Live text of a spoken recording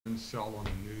sell on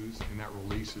the news, and that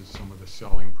releases some of the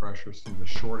selling pressure, some of the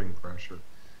shorting pressure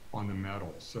on the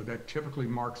metals. So that typically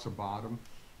marks a bottom.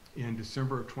 In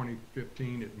December of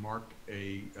 2015, it marked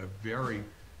a very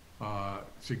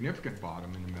significant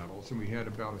bottom in the metals, and we had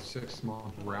about a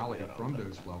 6-month rally from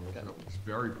those levels that was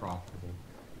very profitable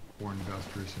for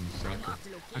investors in the sector.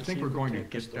 I think we're going to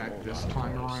get that this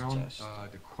time around.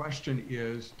 The question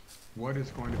is, what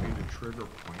is going to be the trigger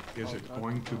point? Is it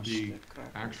going to be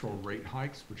actual rate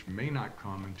hikes, which may not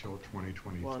come until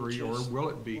 2023, or will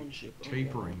it be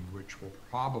tapering, which will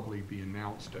probably be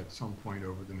announced at some point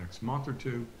over the next month or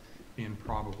two, and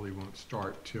probably won't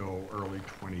start till early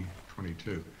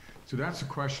 2022? So that's a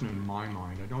question in my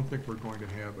mind. I don't think we're going to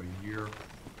have a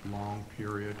year-long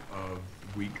period of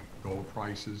weak gold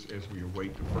prices as we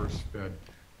await the first Fed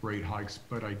rate hikes,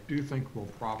 but I do think we'll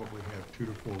probably have 2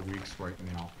 to 4 weeks right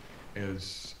now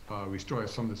as we still have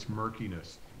some of this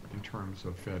murkiness in terms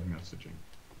of Fed messaging.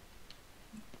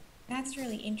 That's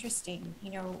really interesting.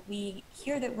 You know, we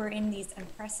hear that we're in these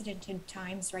unprecedented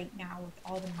times right now with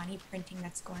all the money printing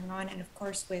that's going on, and of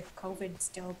course with COVID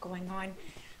still going on.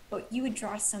 But you would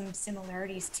draw some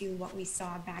similarities to what we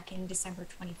saw back in December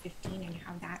 2015 and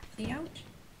how that played out?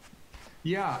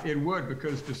 Yeah, it would,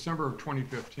 because December of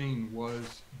 2015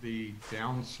 was the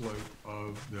downslope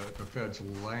of the Fed's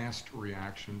last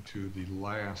reaction to the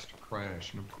last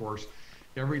crash. And of course,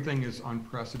 everything is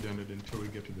unprecedented until we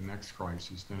get to the next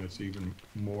crisis. Then it's even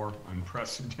more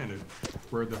unprecedented,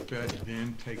 where the Fed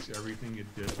then takes everything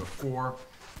it did before,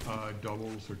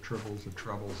 doubles or triples or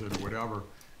trebles it or whatever,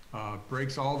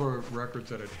 breaks all the records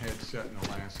that it had set in the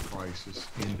last crisis,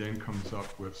 and then comes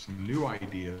up with some new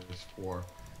ideas for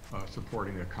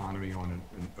supporting the economy on an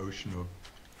ocean of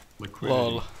liquidity.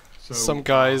 Lol. So, some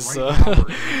guys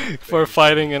for were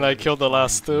fighting and I killed the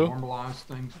last two. Normalize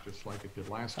things just like it did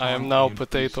last time. I am now and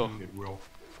potato. It will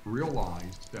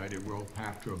realize that it will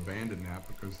have to abandon that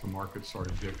because the markets are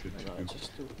addicted to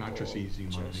not just easy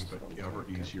money, but ever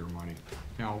easier money.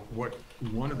 Now,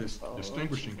 one of the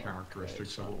distinguishing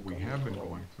characteristics of what we have been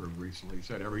going through recently is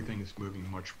that everything is moving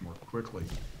much more quickly.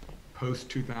 Post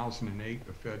 2008,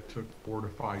 the Fed took 4 to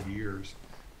 5 years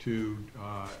to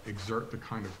exert the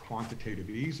kind of quantitative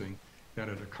easing that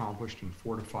it accomplished in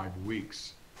 4 to 5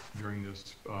 weeks during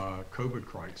this COVID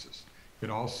crisis.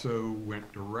 It also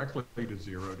went directly to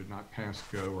zero, did not pass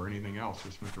go or anything else,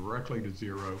 just went directly to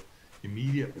zero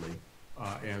immediately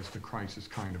as the crisis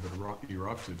kind of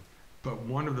erupted. But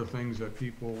one of the things that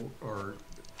people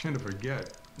tend to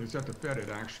forget is that the Fed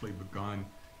had actually begun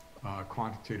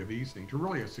quantitative easing to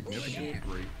really a significant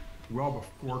degree well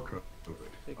before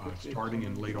COVID, starting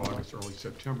in late August, early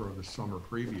September of the summer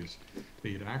previous.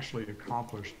 They had actually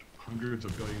accomplished hundreds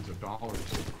of billions of dollars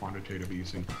of quantitative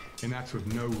easing, and that's with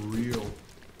no real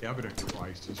evident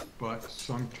crisis, but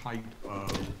some type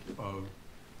of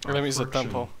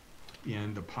friction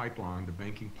in the pipeline, the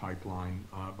banking pipeline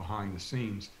behind the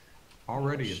scenes,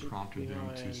 already had prompted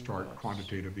them to start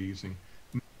quantitative easing.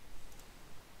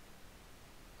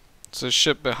 Is a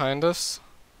ship behind us?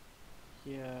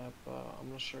 Yeah, but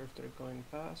I'm not sure if they're going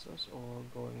past us or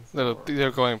going forward.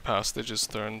 They're going past, they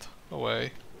just turned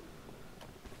away.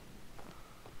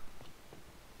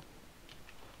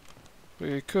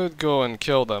 We could go and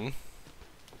kill them.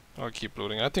 Or keep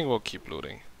looting. I think we'll keep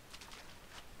looting.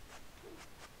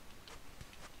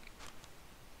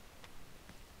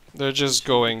 They're just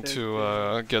going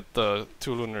to get the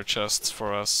 2 lunar chests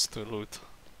for us to loot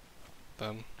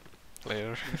them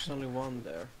later. There's only one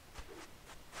there.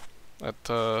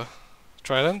 At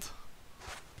Trident?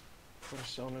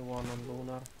 There's only one on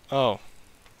Lunar. Oh.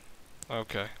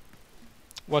 Okay.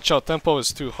 Watch out, tempo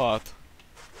is too hot.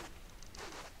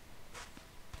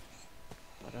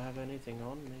 I don't have anything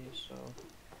on me, so...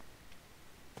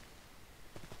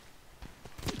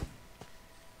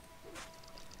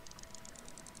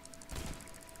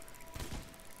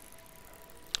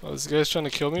 Oh, this guy's trying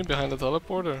to kill me behind the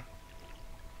teleporter.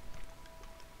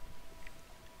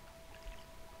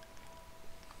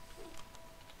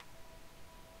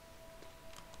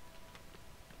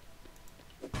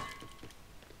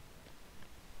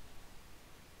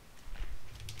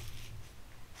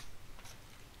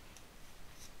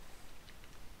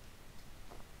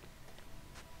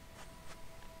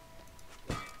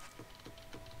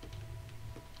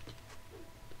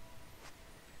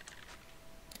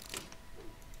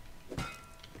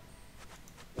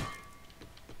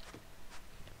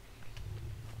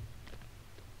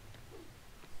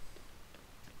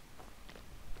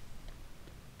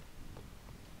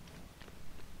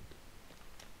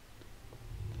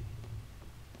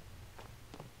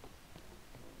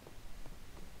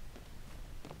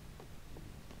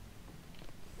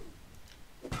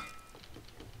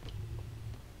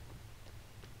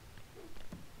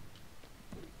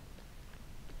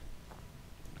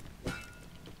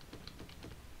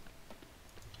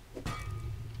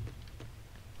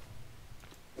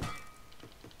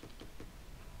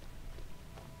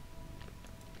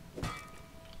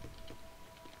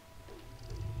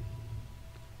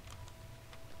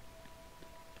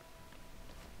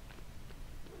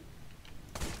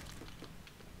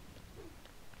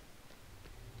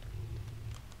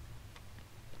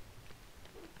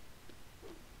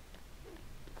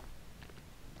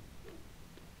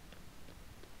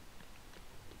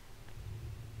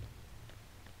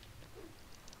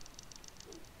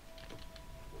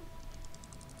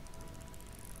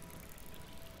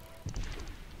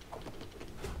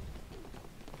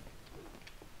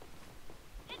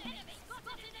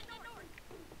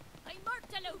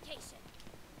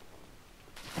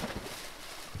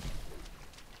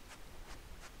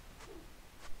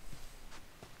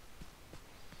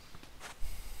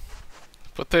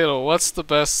 Potato, what's the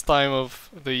best time of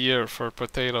the year for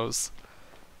potatoes?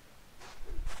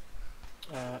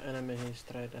 Enemy is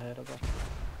straight ahead of us.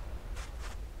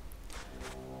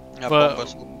 Yeah,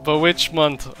 bombers. But which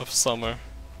month of summer?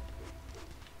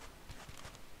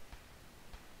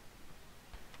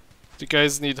 Do you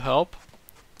guys need help?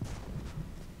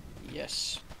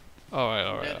 Yes.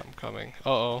 Alright, Yeah. I'm coming.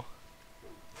 Uh-oh.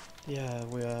 Yeah,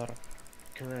 we are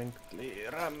currently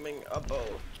ramming a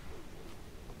boat.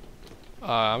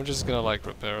 I'm just gonna like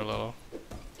repair a little.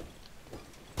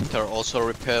 They're also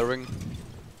repairing.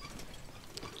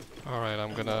 Alright,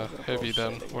 I'm gonna We're heavy both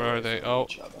them. sailing Where are away they? from Oh,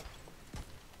 each other.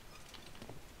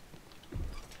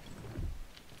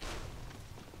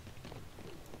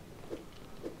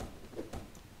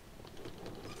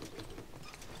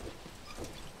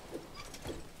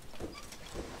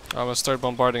 I'm gonna start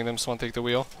bombarding them, someone take the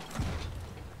wheel.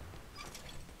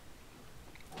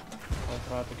 I'll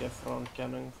try to get front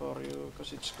cannon for you,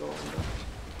 cause it's going there.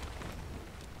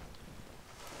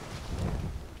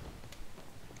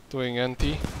 Doing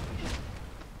NT.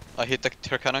 I hit the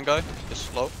tier cannon guy.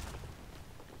 Just slow.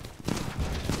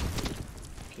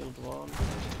 Killed one.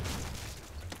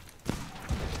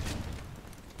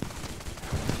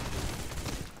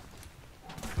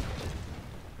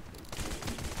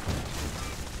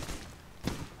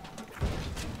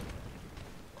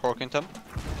 Corking them.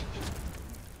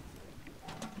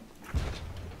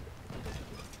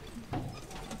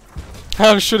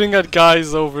 I'm shooting at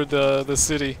guys over the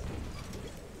city.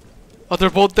 Oh, they're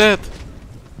both dead.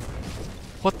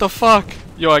 What the fuck?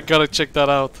 Yo, I gotta check that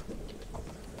out.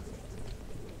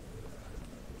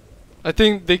 I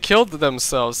think they killed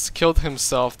themselves, killed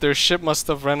himself. Their ship must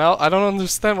have ran out. I don't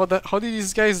understand what that. How did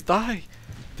these guys die?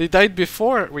 They died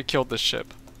before we killed the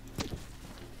ship.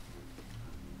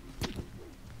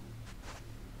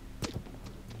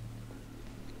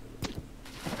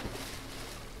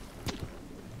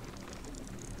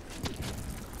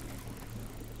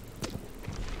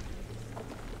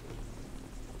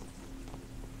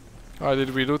 Alright,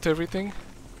 did we loot everything?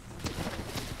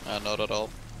 Not at all.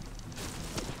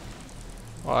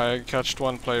 I catched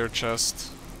one player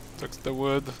chest. Took the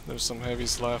wood. There's some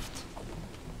heavies left.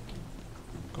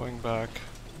 Going back.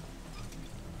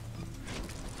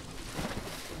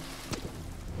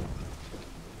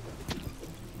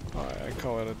 Alright, I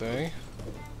call it a day.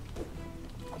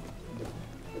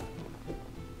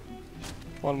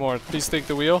 One more. Please take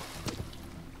the wheel.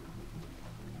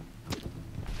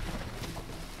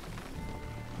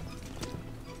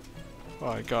 Oh,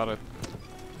 I got it.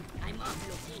 I'm off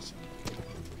location.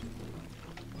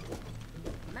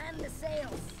 Man the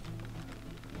sails.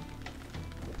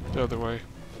 The other way.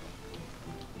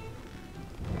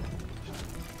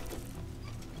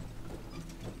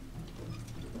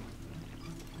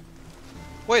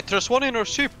 Wait, there's one in our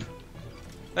ship.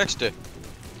 XD.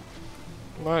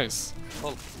 Nice.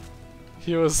 Oh.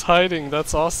 He was hiding.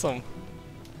 That's awesome.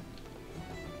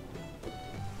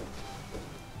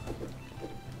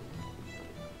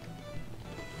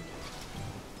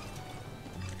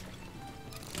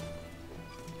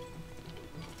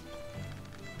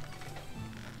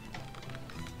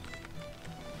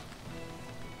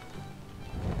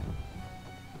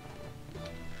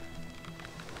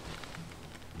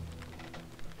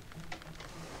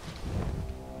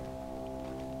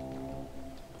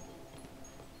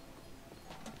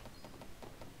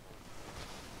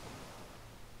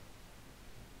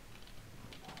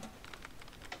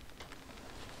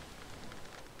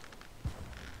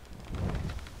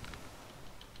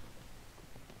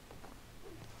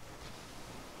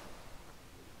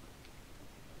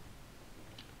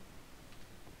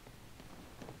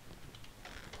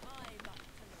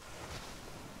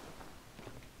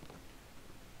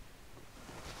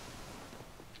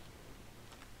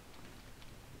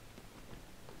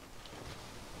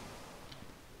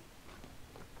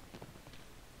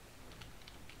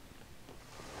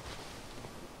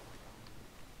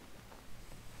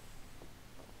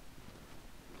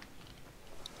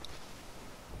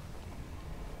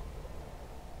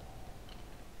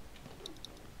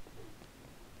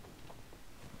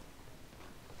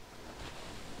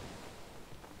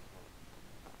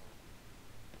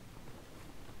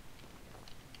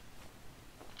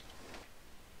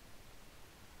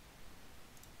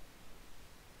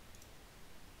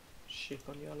 Ship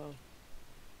on yellow.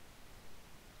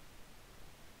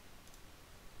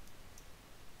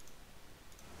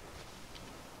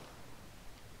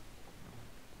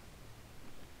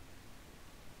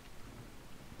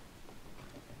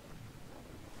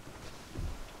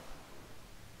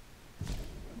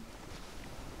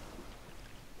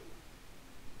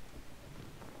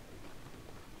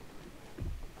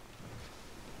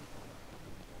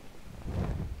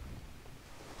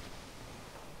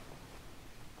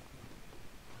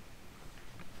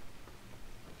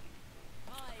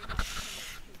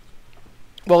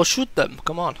 Well, shoot them.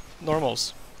 Come on,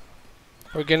 normals.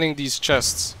 We're getting these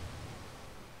chests.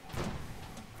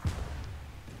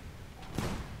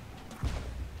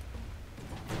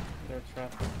 They're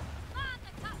trapped.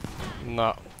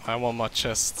 No, I want my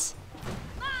chests.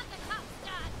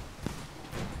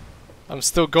 I'm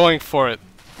still going for it.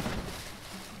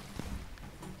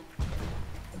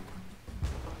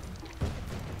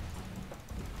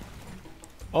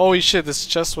 Holy shit, this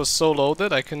chest was so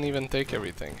loaded I couldn't even take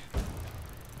everything.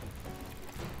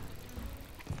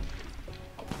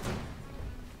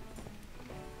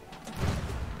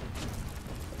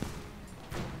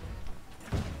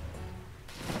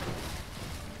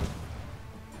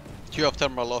 Do you have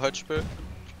thermal low HP?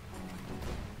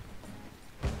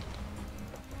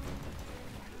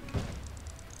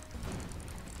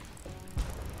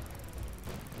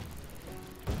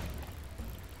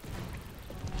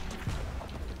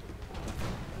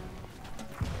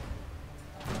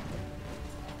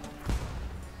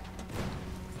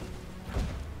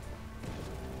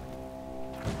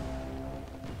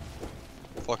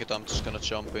 Fuck it, I'm just gonna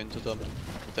jump into them.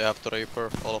 They have the Reaper,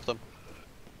 all of them.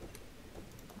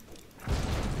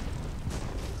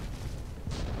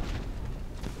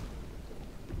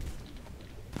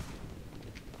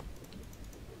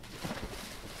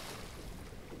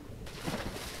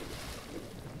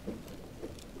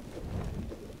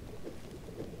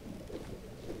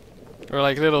 We're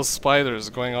like little spiders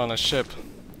going on a ship.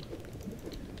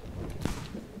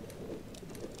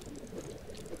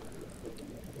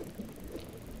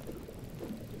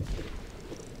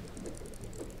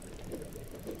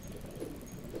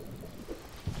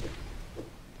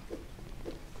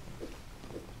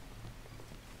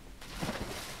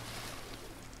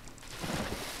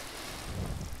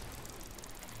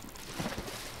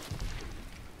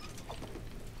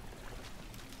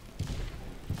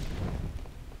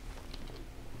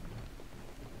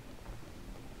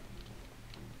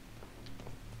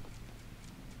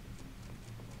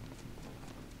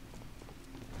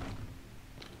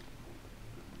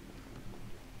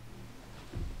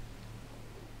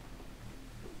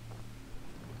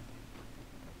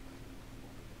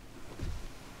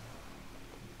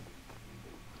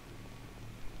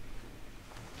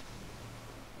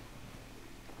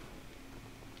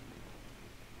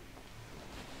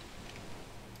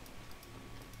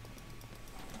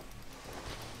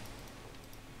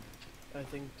 I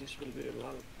think this will be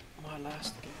my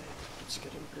last game. It's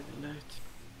getting pretty late.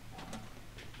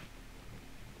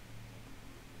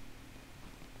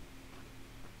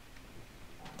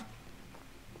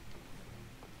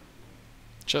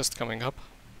 Chest coming up.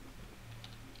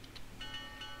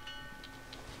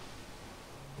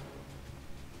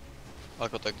 I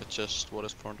could take the chest, what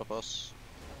is in front of us.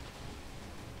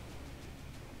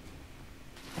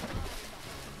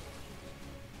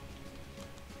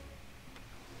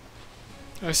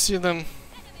 I see them.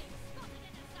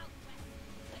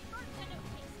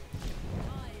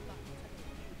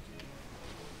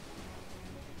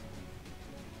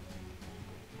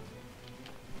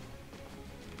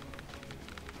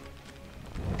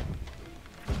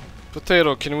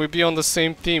 Potato, can we be on the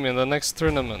same team in the next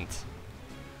tournament?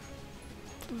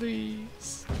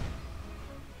 Please.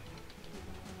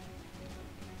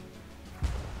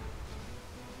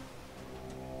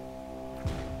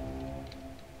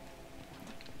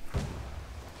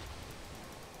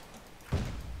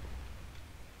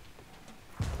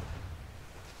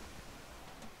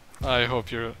 I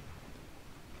hope you're...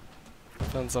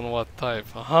 Depends on what type.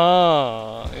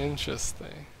 Aha!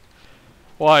 Interesting.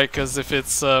 Why? Because if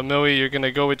it's Millie, you're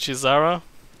gonna go with Chizara?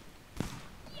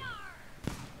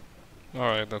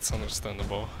 Alright, that's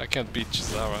understandable. I can't beat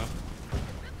Chizara.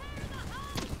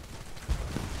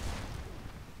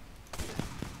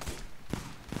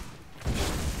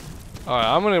 Alright,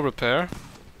 I'm gonna repair.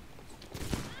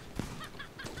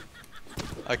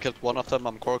 I killed one of them,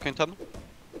 I'm corking them.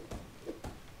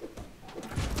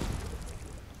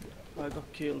 I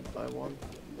got killed by one.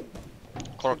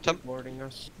 Corked them. Boarding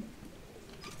us.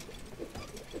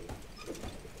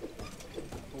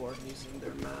 Wardy's in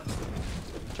their mask.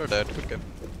 They're dead, good game.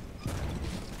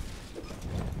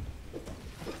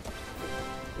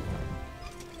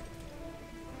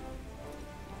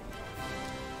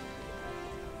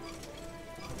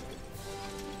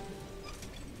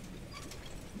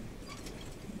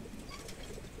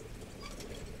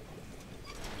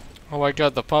 Oh my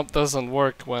god, the pump doesn't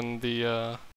work when the